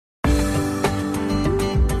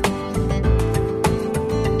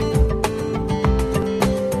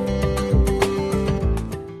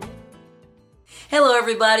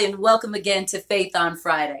everybody, and welcome again to Faith on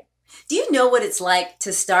Friday. Do you know what it's like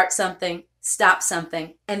to start something, stop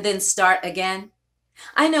something, and then start again?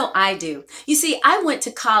 I know I do. You see, I went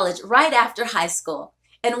to college right after high school,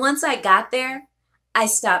 and once I got there, I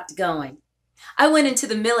stopped going. I went into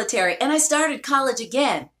the military and I started college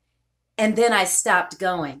again, and then I stopped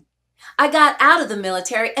going. I got out of the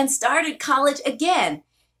military and started college again.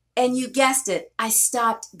 And you guessed it, I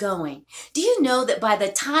stopped going. Do you know that by the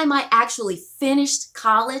time I actually finished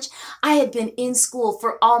college, I had been in school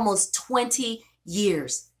for almost 20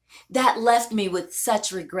 years? That left me with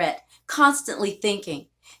such regret, constantly thinking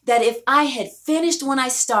that if I had finished when I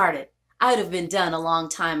started, I would have been done a long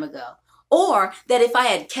time ago. Or that if I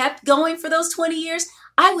had kept going for those 20 years,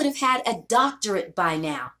 I would have had a doctorate by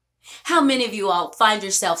now. How many of you all find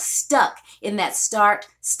yourself stuck in that start,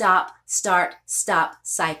 stop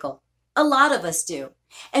cycle? A lot of us do.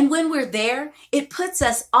 And when we're there, it puts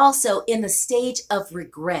us also in the stage of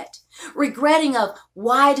regret. Regretting of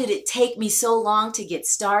why did it take me so long to get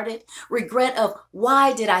started? Regret of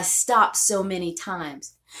why did I stop so many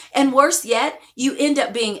times? And worse yet, you end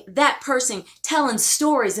up being that person telling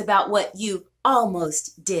stories about what you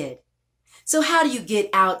almost did. So how do you get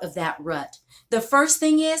out of that rut? The first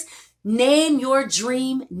thing is name your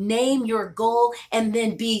dream, name your goal, and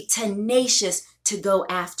then be tenacious to go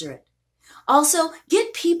after it. Also,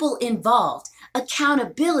 get people involved.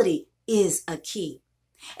 Accountability is a key.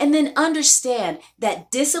 And then understand that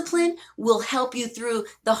discipline will help you through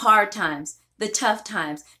the hard times, the tough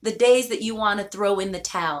times, the days that you want to throw in the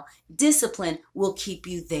towel. Discipline will keep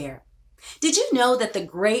you there. Did you know that the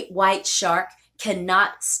great white shark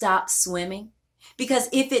cannot stop swimming? Because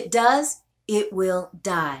if it does, it will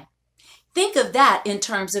die. Think of that in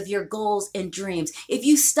terms of your goals and dreams. If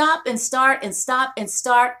you stop and start and stop and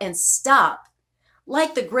start and stop,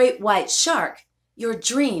 like the great white shark, your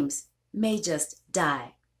dreams may just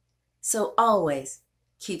die. So always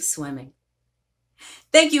keep swimming.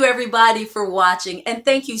 Thank you everybody for watching, and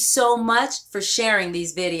thank you so much for sharing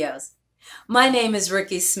these videos. My name is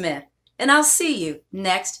Rikkismith, and I'll see you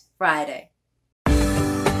next Friday.